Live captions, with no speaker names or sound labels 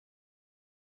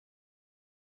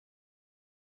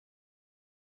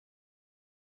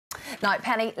Now,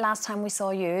 Penny, last time we saw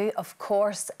you, of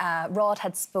course, Rod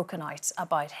had spoken out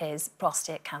about his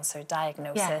prostate cancer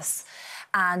diagnosis,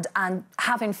 and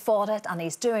having fought it, and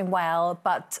he's doing well,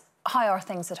 but how are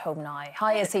things at home now?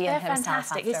 How is he in himself? They're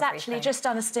fantastic. He's actually just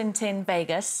done a stint in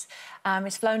Vegas.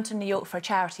 He's flown to New York for a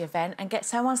charity event and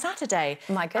gets home on Saturday.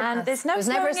 My goodness. And there's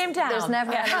slowing him down. There's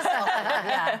never any stopping.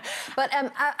 Yeah. But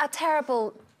a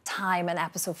terrible time and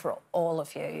episode for all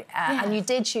of you. And you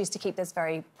did choose to keep this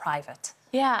very private.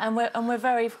 Yeah, and we're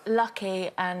very lucky,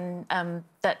 and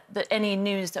that any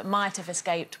news that might have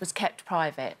escaped was kept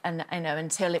private, and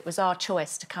until it was our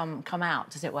choice to come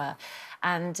out, as it were.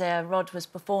 And Rod was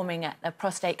performing at a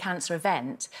prostate cancer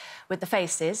event with the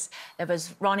Faces. There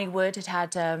was Ronnie Wood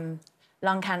had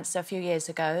lung cancer a few years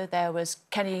ago. There was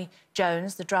Kenny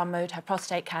Jones, the drummer, who'd had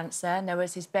prostate cancer, and there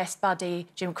was his best buddy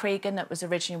Jim Cregan, that was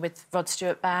originally with Rod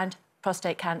Stewart Band,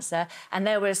 prostate cancer, and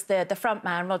there was the front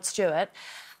man Rod Stewart.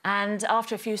 And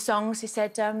after a few songs, he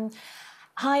said,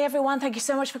 "Hi, everyone, thank you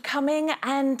so much for coming.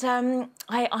 And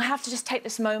I have to just take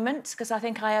this moment, because I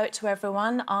think I owe it to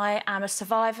everyone. I am a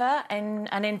survivor, and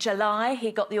in July, he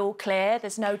got the all clear.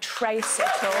 There's no trace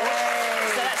at all.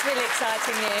 So that's really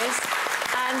exciting news.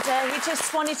 And he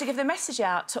just wanted to give the message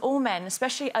out to all men,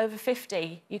 especially over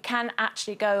 50. You can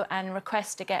actually go and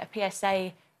request to get a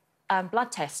PSA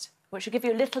blood test, which will give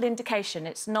you a little indication.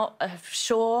 It's not a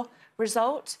sure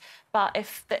result, but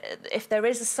if there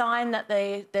is a sign that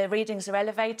the readings are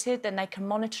elevated, then they can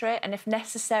monitor it, and if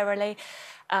necessarily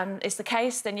is the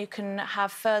case, then you can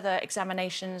have further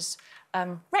examinations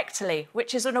rectally,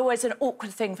 which isn't always an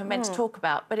awkward thing for men to talk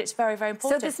about, but it's very, very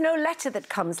important. So there's no letter that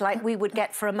comes like we would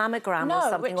get for a mammogram or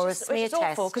something, or a smear test? No, which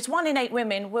is awful, because 1 in 8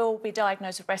 women will be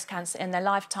diagnosed with breast cancer in their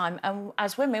lifetime, and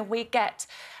as women, we get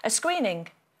a screening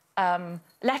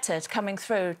letters coming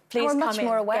through. Please come in, we're much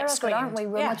more aware of it, aren't we?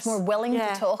 We're much more willing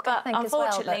to talk, but I think,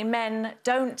 unfortunately, as well, men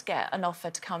don't get an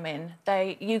offer to come in.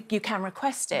 You can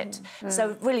request it.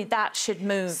 So really, that should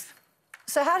move.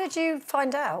 So how did you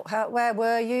find out? Where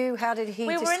were you? How did he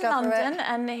discover it? We were in London,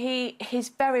 and he's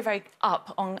very, very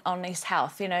up on his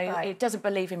health. You know, he doesn't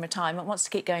believe in retirement, wants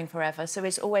to keep going forever, so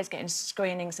he's always getting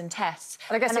screenings and tests.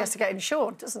 And I guess he has to get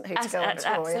insured, doesn't he, to go on tour?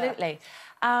 Absolutely.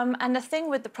 And the thing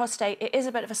with the prostate, it is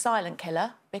a bit of a silent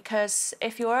killer, because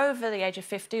if you're over the age of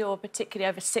 50, or particularly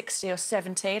over 60 or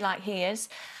 70, like he is,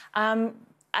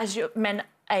 as men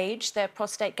age, their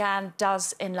prostate gland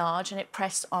does enlarge and it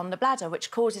presses on the bladder, which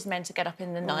causes men to get up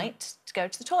in the night to go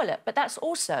to the toilet. But that's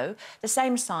also the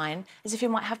same sign as if you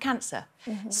might have cancer.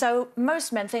 So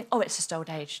most men think, oh, it's just old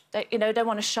age. They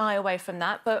want to shy away from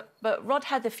that. But Rod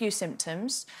had a few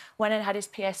symptoms when he had his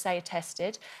PSA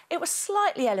tested. It was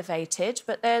slightly elevated,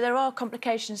 but there are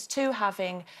complications to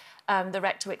having the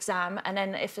rectal exam, and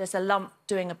then if there's a lump,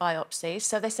 doing a biopsy.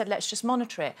 So they said, let's just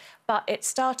monitor it. But it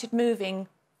started moving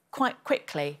quite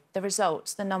quickly, the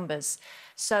results, the numbers.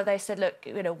 So they said, look,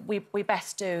 we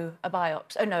best do a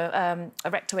biopsy, a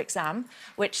rectal exam,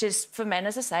 which is, for men,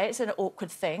 as I say, it's an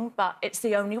awkward thing, but it's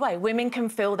the only way. Women can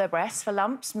feel their breasts for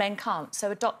lumps, men can't.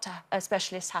 So a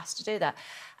specialist has to do that.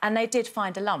 And they did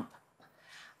find a lump.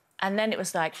 And then it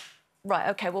was like, right,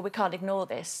 OK, well, we can't ignore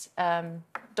this.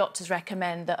 Doctors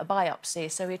recommend that a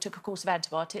biopsy. So he took a course of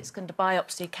antibiotics, and the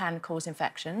biopsy can cause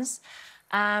infections.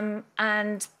 And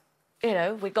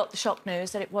we got the shock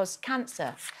news that it was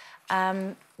cancer.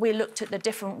 We looked at the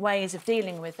different ways of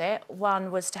dealing with it.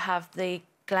 One was to have the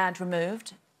gland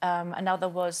removed. Another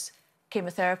was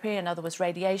chemotherapy. Another was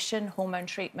radiation, hormone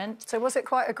treatment. So was it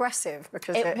quite aggressive?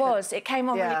 Because it came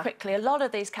on really quickly. A lot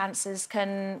of these cancers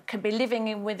can be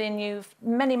living within you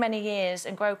many, many years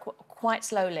and grow quite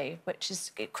slowly,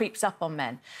 it creeps up on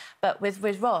men. But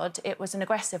with Rod, it was an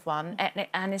aggressive one,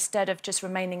 and instead of just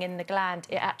remaining in the gland,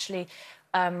 it actually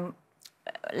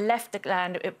left the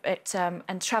gland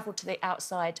and travelled to the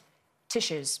outside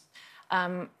tissues.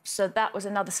 So that was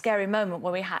another scary moment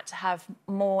where we had to have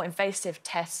more invasive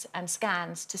tests and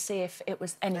scans to see if it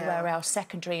was anywhere else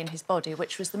secondary in his body,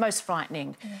 which was the most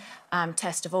frightening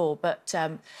test of all. But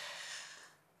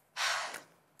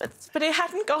it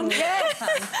hadn't gone yet.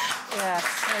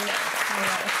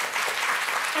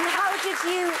 And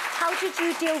how did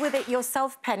you deal with it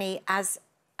yourself, Penny, as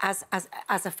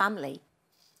a family?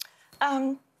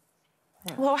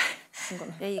 Well,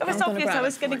 it was obvious I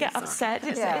was going to get upset.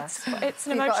 It's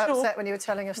an emotional... You got upset when you were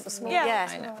telling us this morning.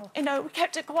 Yeah, I know. We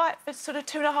kept it quiet for sort of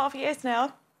 2.5 years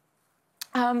now.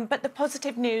 But the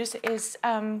positive news is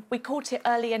we caught it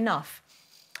early enough.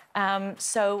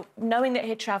 So knowing that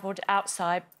he'd travelled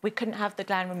outside, we couldn't have the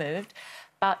gland removed,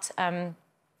 but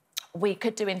we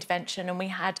could do intervention, and we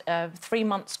had a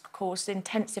 3-month course,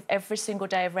 intensive every single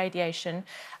day of radiation.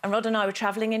 And Rod and I were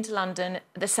travelling into London at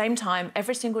the same time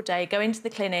every single day, going to the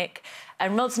clinic.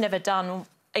 And Rod's never done,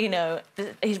 you know,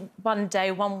 he's 1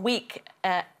 day, 1 week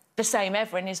the same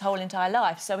ever in his whole entire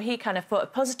life. So he kind of put a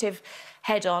positive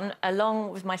head on,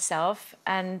 along with myself,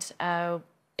 and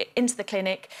into the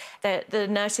clinic. The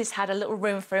nurses had a little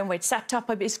room for him. We'd sat up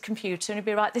at his computer and he'd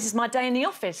be like, this is my day in the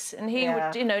office. And he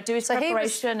would, you know, do his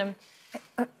preparation.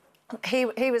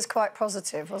 He was quite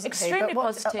positive, wasn't he? Extremely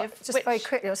positive. Just very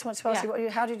quickly, I just want to ask you,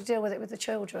 how did you deal with it with the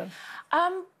children?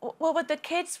 Well, with the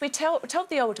kids, we told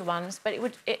the older ones, but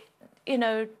you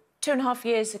know, 2.5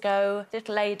 years ago,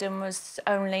 little Aidan was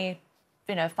only,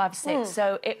 you know, 5 or 6,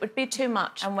 so it would be too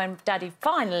much. And when Daddy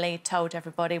finally told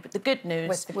everybody with the good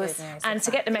news, and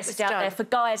to get the message out there for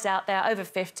guys out there over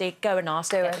 50, go and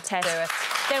ask, get the test.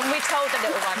 Then we told the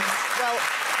little ones. Well,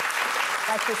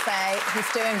 like you say,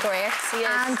 he's doing great. He is.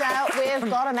 And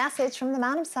we've got a message from the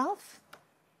man himself.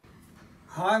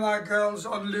 Hi, my girls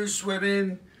on Loose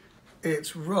Women.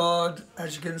 It's Rod.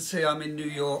 As you can see, I'm in New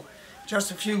York.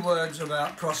 Just a few words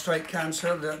about prostate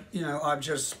cancer that, you know, I've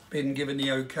just been given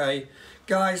the OK.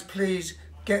 Guys, please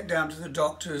get down to the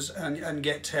doctors and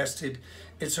get tested.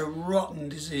 It's a rotten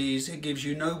disease. It gives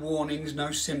you no warnings,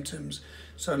 no symptoms.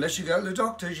 So unless you go to the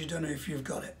doctors, you don't know if you've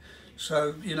got it.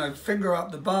 So, you know, finger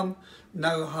up the bum,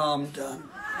 no harm done.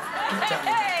 Get done.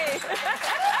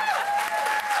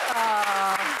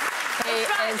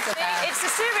 It's a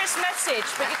serious message,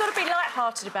 but you've got to be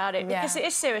light-hearted about it, because it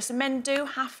is serious, and men do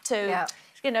have to,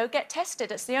 you know, get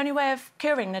tested. It's the only way of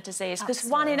curing the disease, because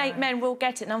 1 in 8 men will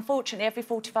get it, and unfortunately, every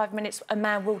 45 minutes, a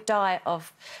man will die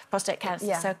of prostate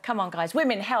cancer. So come on, guys.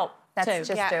 Women, help. Let's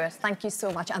just do it. Thank you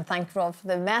so much, and thank Rod for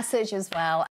the message as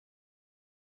well.